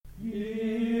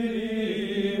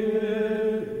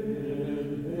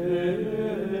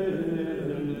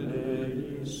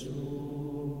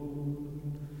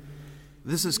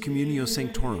This is Communio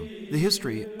Sanctorum, the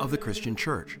history of the Christian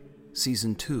Church,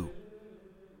 Season 2.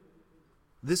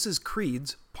 This is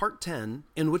Creeds, Part 10,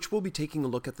 in which we'll be taking a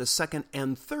look at the second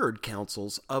and third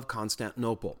councils of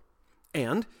Constantinople.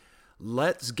 And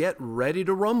let's get ready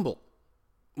to rumble.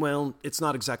 Well, it's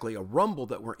not exactly a rumble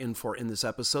that we're in for in this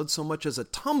episode, so much as a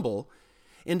tumble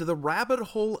into the rabbit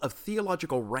hole of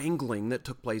theological wrangling that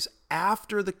took place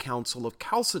after the Council of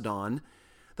Chalcedon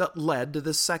that led to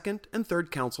the second and third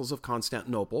councils of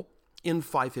Constantinople in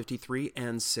 553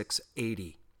 and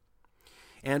 680.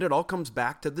 And it all comes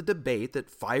back to the debate that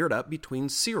fired up between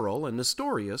Cyril and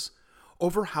Nestorius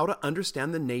over how to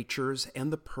understand the natures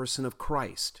and the person of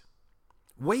Christ.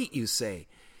 Wait, you say,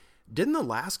 didn't the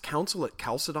last council at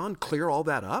Chalcedon clear all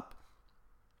that up?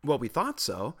 Well, we thought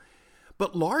so,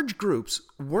 but large groups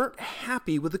weren't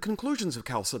happy with the conclusions of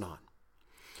Chalcedon.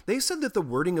 They said that the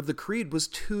wording of the creed was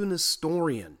too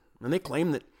Nestorian, and they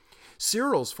claimed that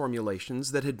Cyril's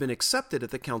formulations that had been accepted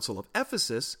at the Council of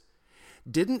Ephesus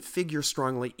didn't figure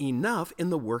strongly enough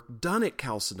in the work done at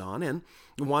Chalcedon and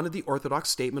wanted the Orthodox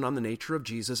statement on the nature of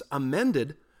Jesus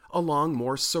amended along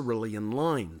more Cyrillian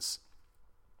lines.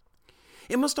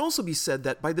 It must also be said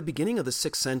that by the beginning of the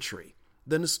 6th century,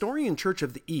 the Nestorian Church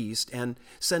of the East, and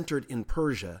centered in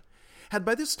Persia, had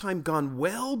by this time gone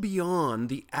well beyond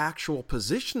the actual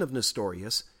position of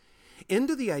Nestorius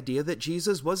into the idea that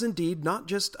Jesus was indeed not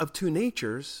just of two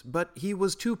natures, but he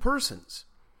was two persons,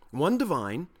 one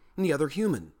divine and the other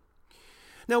human.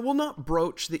 Now, we'll not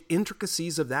broach the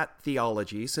intricacies of that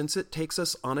theology since it takes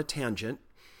us on a tangent,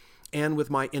 and with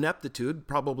my ineptitude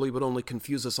probably would only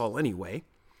confuse us all anyway.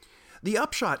 The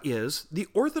upshot is the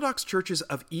Orthodox churches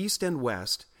of East and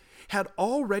West had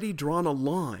already drawn a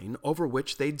line over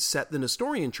which they'd set the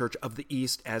Nestorian Church of the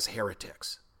East as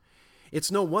heretics.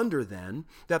 It's no wonder, then,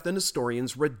 that the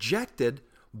Nestorians rejected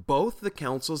both the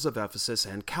councils of Ephesus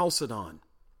and Chalcedon.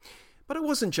 But it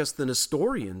wasn't just the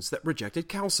Nestorians that rejected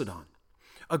Chalcedon.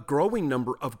 A growing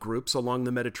number of groups along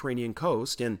the Mediterranean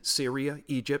coast in Syria,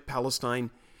 Egypt,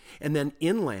 Palestine, and then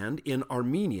inland in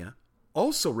Armenia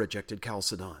also rejected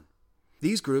Chalcedon.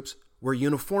 These groups were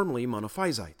uniformly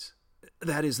monophysites.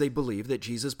 That is, they believed that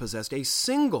Jesus possessed a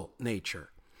single nature,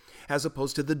 as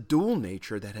opposed to the dual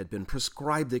nature that had been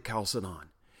prescribed at Chalcedon.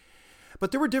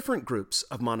 But there were different groups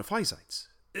of monophysites.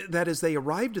 That is, they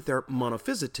arrived at their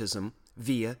monophysitism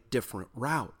via different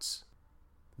routes.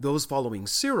 Those following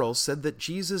Cyril said that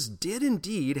Jesus did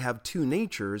indeed have two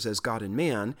natures as God and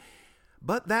man,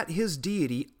 but that his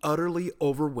deity utterly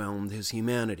overwhelmed his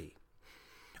humanity.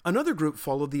 Another group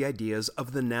followed the ideas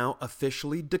of the now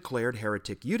officially declared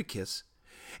heretic Eutychus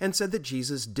and said that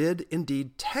Jesus did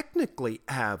indeed technically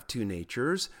have two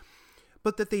natures,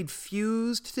 but that they'd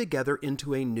fused together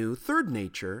into a new third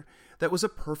nature that was a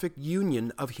perfect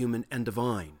union of human and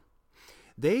divine.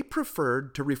 They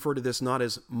preferred to refer to this not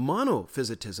as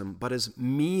monophysitism, but as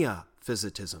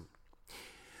miaphysitism.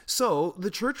 So the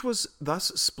church was thus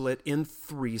split in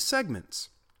three segments: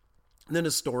 the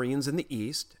Nestorians in the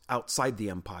East, outside the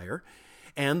empire,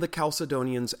 and the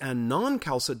Chalcedonians and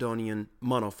non-Chalcedonian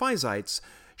monophysites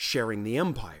sharing the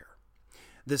empire.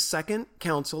 The second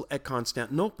council at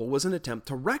Constantinople was an attempt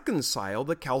to reconcile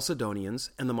the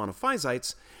Chalcedonians and the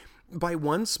monophysites by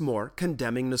once more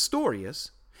condemning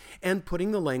Nestorius and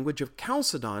putting the language of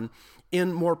Chalcedon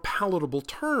in more palatable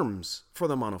terms for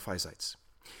the monophysites.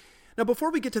 Now,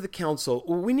 before we get to the council,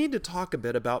 we need to talk a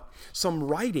bit about some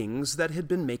writings that had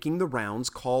been making the rounds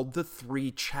called the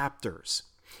Three Chapters.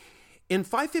 In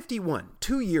 551,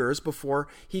 2 years before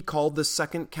he called the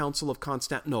Second Council of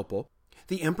Constantinople,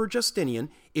 the Emperor Justinian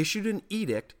issued an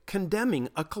edict condemning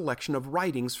a collection of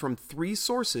writings from three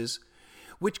sources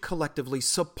which collectively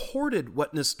supported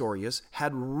what Nestorius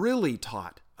had really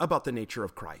taught about the nature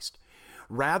of Christ,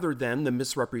 rather than the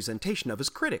misrepresentation of his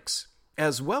critics,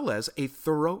 as well as a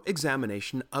thorough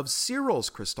examination of Cyril's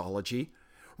Christology,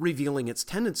 revealing its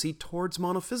tendency towards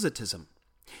monophysitism.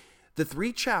 The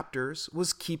Three Chapters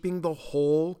was keeping the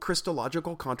whole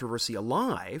Christological controversy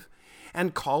alive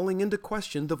and calling into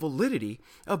question the validity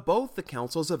of both the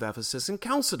councils of Ephesus and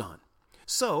Chalcedon.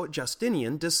 So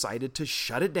Justinian decided to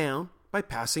shut it down by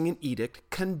passing an edict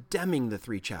condemning the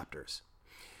Three Chapters.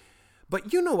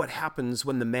 But you know what happens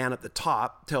when the man at the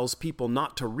top tells people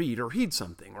not to read or heed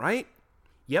something, right?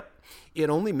 Yep, it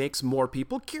only makes more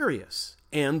people curious,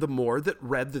 and the more that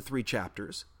read the Three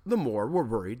Chapters, the more were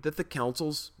worried that the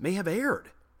councils may have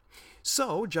erred.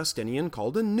 So Justinian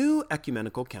called a new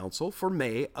ecumenical council for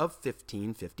May of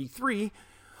 1553,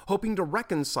 hoping to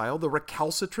reconcile the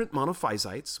recalcitrant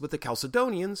monophysites with the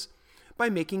Chalcedonians by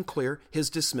making clear his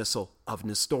dismissal of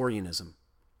Nestorianism.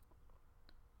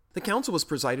 The council was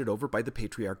presided over by the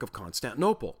Patriarch of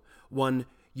Constantinople, one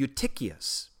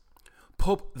Eutychius.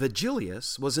 Pope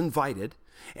Vigilius was invited,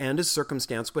 and as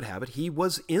circumstance would have it, he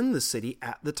was in the city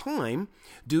at the time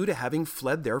due to having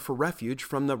fled there for refuge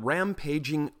from the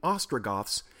rampaging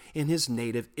Ostrogoths in his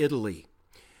native Italy.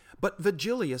 But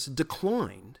Vigilius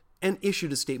declined and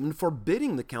issued a statement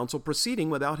forbidding the council proceeding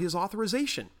without his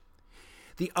authorization.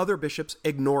 The other bishops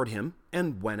ignored him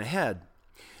and went ahead.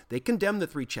 They condemned the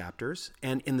 3 chapters,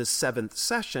 and in the 7th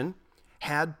session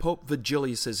had Pope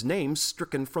Vigilius's name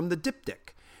stricken from the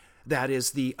diptych, that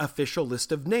is, the official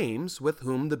list of names with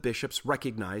whom the bishops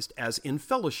recognized as in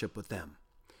fellowship with them.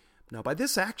 Now, by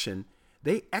this action,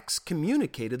 they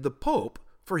excommunicated the pope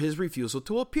for his refusal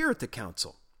to appear at the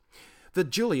council.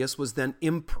 Vigilius was then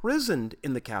imprisoned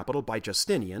in the capital by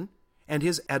Justinian, and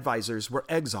his advisors were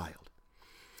exiled.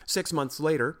 6 months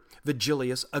later,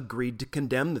 Vigilius agreed to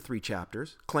condemn the 3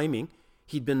 chapters, claiming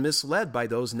he'd been misled by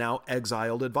those now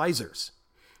exiled advisors.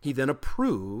 He then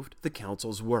approved the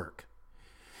council's work.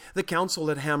 The council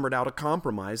had hammered out a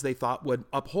compromise they thought would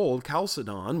uphold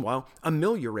Chalcedon while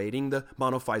ameliorating the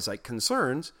monophysite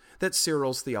concerns that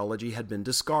Cyril's theology had been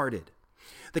discarded.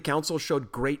 The council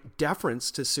showed great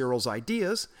deference to Cyril's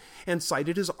ideas and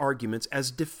cited his arguments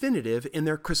as definitive in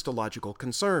their Christological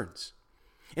concerns.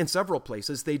 In several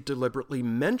places, they deliberately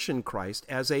mention Christ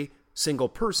as a single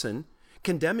person,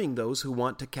 condemning those who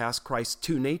want to cast Christ's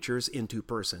 2 natures into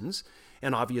persons,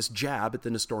 an obvious jab at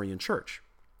the Nestorian Church.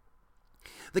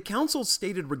 The council's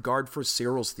stated regard for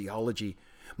Cyril's theology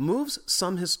moves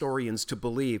some historians to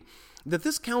believe that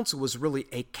this council was really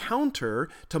a counter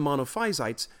to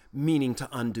monophysites, meaning to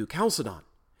undo Chalcedon.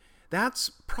 That's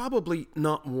probably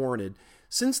not warranted,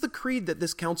 since the creed that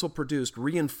this council produced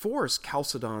reinforced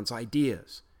Chalcedon's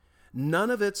ideas. None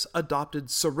of its adopted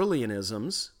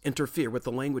Cyrillianisms interfere with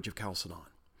the language of Chalcedon.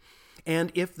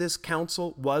 And if this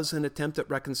council was an attempt at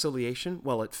reconciliation,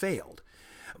 well, it failed.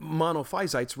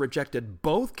 Monophysites rejected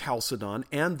both Chalcedon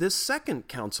and this second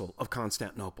council of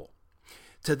Constantinople.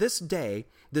 To this day,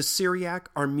 the Syriac,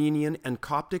 Armenian, and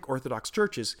Coptic Orthodox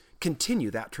churches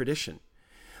continue that tradition.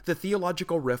 The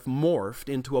theological rift morphed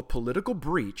into a political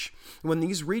breach when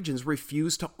these regions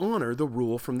refused to honor the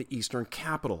rule from the Eastern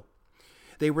capital.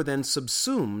 They were then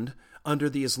subsumed under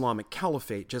the Islamic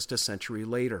Caliphate just a century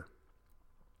later.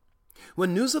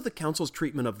 When news of the council's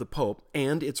treatment of the Pope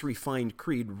and its refined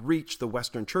creed reached the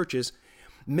Western churches,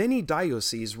 many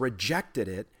dioceses rejected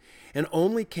it and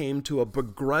only came to a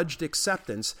begrudged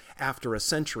acceptance after a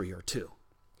century or 2.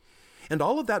 And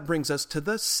all of that brings us to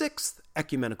the 6th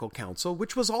Ecumenical Council,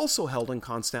 which was also held in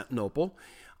Constantinople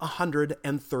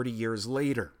 130 years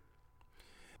later.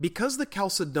 Because the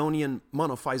Chalcedonian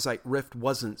monophysite rift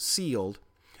wasn't sealed,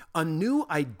 a new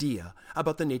idea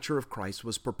about the nature of Christ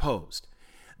was proposed.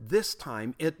 This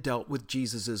time it dealt with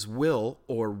Jesus' will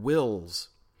or wills.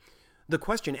 The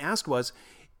question asked was,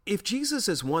 if Jesus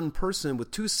is one person with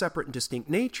 2 separate and distinct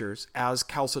natures, as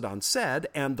Chalcedon said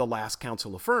and the last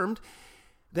council affirmed,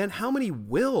 then how many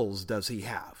wills does he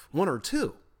have? 1 or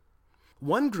 2?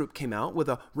 One group came out with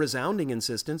a resounding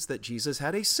insistence that Jesus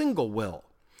had a single will.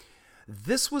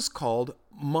 This was called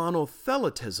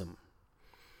monothelitism.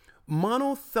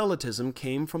 Monothelitism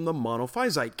came from the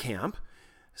monophysite camp,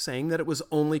 saying that it was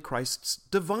only Christ's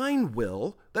divine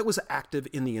will that was active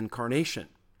in the incarnation.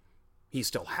 He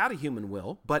still had a human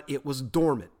will, but it was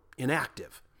dormant,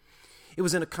 inactive. It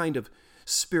was in a kind of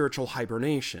spiritual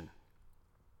hibernation.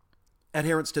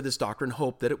 Adherents to this doctrine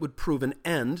hoped that it would prove an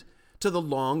end to the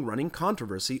long-running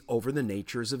controversy over the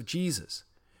natures of Jesus.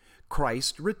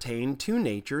 Christ retained 2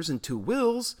 natures and 2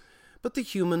 wills, but the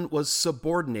human was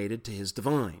subordinated to his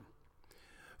divine.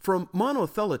 For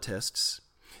monothelitists,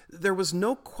 there was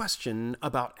no question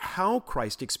about how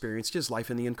Christ experienced his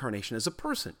life in the incarnation as a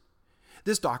person.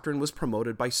 This doctrine was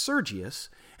promoted by Sergius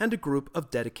and a group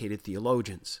of dedicated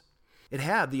theologians. It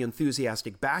had the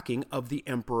enthusiastic backing of the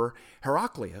Emperor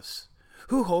Heraclius,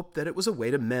 who hoped that it was a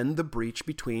way to mend the breach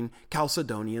between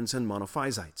Chalcedonians and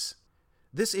monophysites.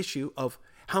 This issue of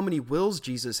how many wills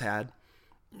Jesus had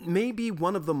may be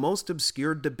one of the most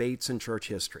obscure debates in church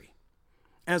history.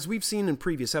 As we've seen in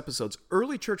previous episodes,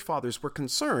 early church fathers were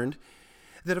concerned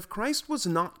that if Christ was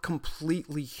not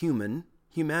completely human,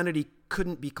 humanity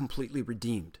couldn't be completely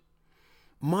redeemed.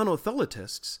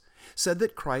 Monothelitists said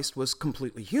that Christ was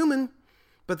completely human,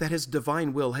 but that his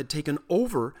divine will had taken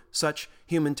over such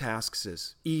human tasks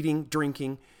as eating,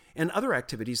 drinking, and other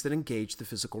activities that engaged the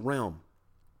physical realm.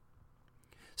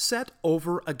 Set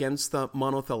over against the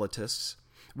monothelitists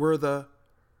were the,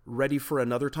 ready for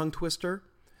another tongue twister,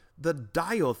 the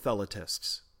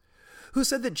diothelitists, who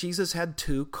said that Jesus had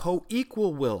two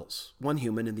co-equal wills, one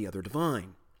human and the other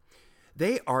divine.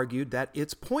 They argued that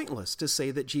it's pointless to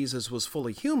say that Jesus was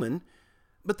fully human,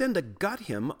 but then to gut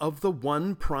him of the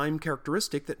one prime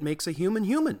characteristic that makes a human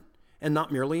human, and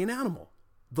not merely an animal,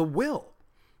 the will,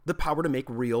 the power to make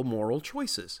real moral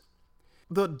choices.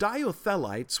 The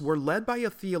Diothelites were led by a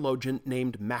theologian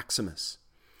named Maximus.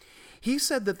 He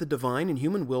said that the divine and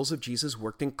human wills of Jesus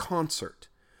worked in concert.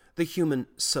 The human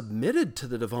submitted to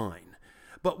the divine,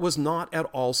 but was not at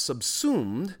all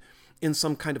subsumed in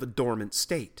some kind of a dormant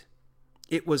state.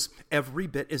 It was every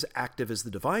bit as active as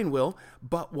the divine will,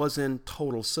 but was in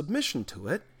total submission to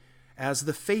it, as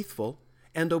the faithful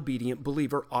and obedient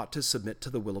believer ought to submit to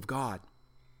the will of God.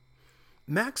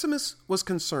 Maximus was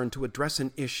concerned to address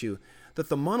an issue that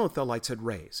the Monothelites had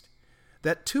raised,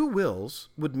 that two wills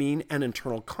would mean an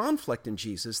internal conflict in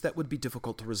Jesus that would be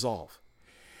difficult to resolve.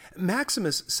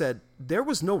 Maximus said there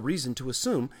was no reason to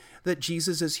assume that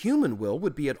Jesus' human will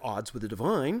would be at odds with the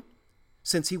divine,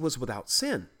 since he was without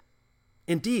sin.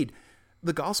 Indeed,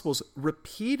 the Gospels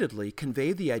repeatedly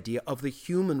convey the idea of the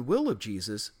human will of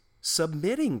Jesus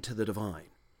submitting to the divine.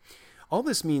 All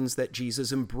this means that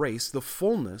Jesus embraced the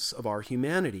fullness of our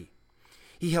humanity.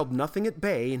 He held nothing at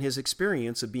bay in his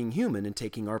experience of being human and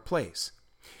taking our place.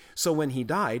 So when he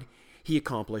died, he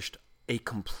accomplished a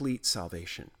complete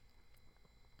salvation.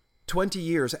 20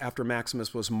 years after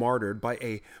Maximus was martyred by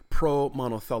a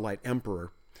pro-monothelite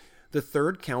emperor, the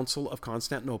Third Council of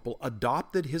Constantinople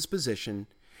adopted his position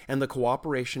and the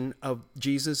cooperation of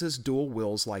Jesus' dual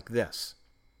wills like this.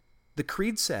 The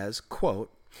Creed says,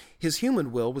 quote, "His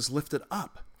human will was lifted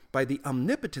up by the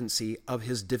omnipotency of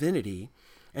his divinity,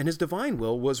 and his divine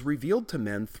will was revealed to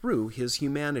men through his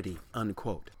humanity,"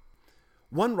 unquote.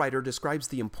 One writer describes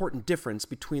the important difference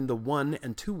between the one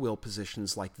and two will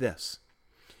positions like this.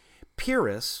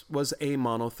 Pyrrhus was a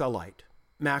monothelite.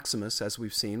 Maximus, as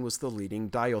we've seen, was the leading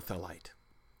diothelite.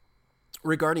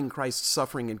 Regarding Christ's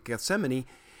suffering in Gethsemane,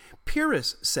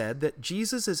 Pyrrhus said that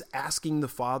Jesus' asking the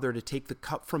Father to take the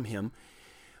cup from him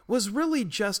was really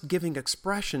just giving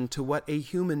expression to what a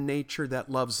human nature that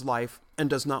loves life and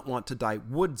does not want to die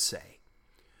would say.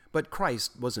 But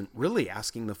Christ wasn't really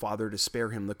asking the Father to spare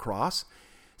him the cross,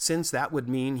 since that would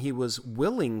mean he was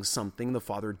willing something the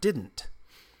Father didn't.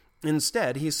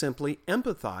 Instead, he simply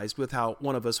empathized with how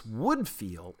one of us would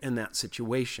feel in that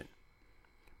situation.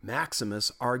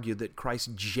 Maximus argued that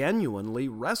Christ genuinely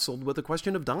wrestled with the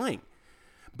question of dying,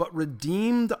 but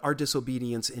redeemed our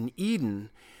disobedience in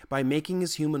Eden by making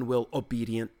his human will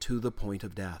obedient to the point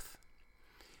of death.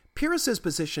 Pyrrhus'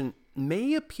 position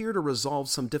may appear to resolve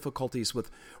some difficulties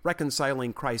with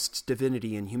reconciling Christ's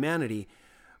divinity and humanity,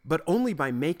 but only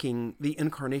by making the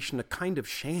incarnation a kind of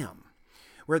sham,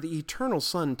 where the eternal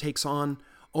Son takes on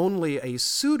only a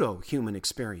pseudo-human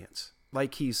experience,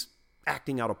 like he's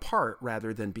acting out a part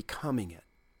rather than becoming it.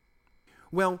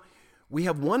 Well, we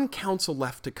have one council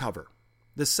left to cover,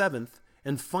 the seventh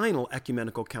and final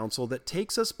ecumenical council that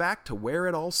takes us back to where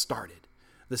it all started,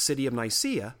 the city of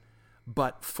Nicaea,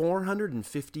 but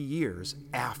 450 years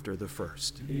after the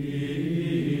first.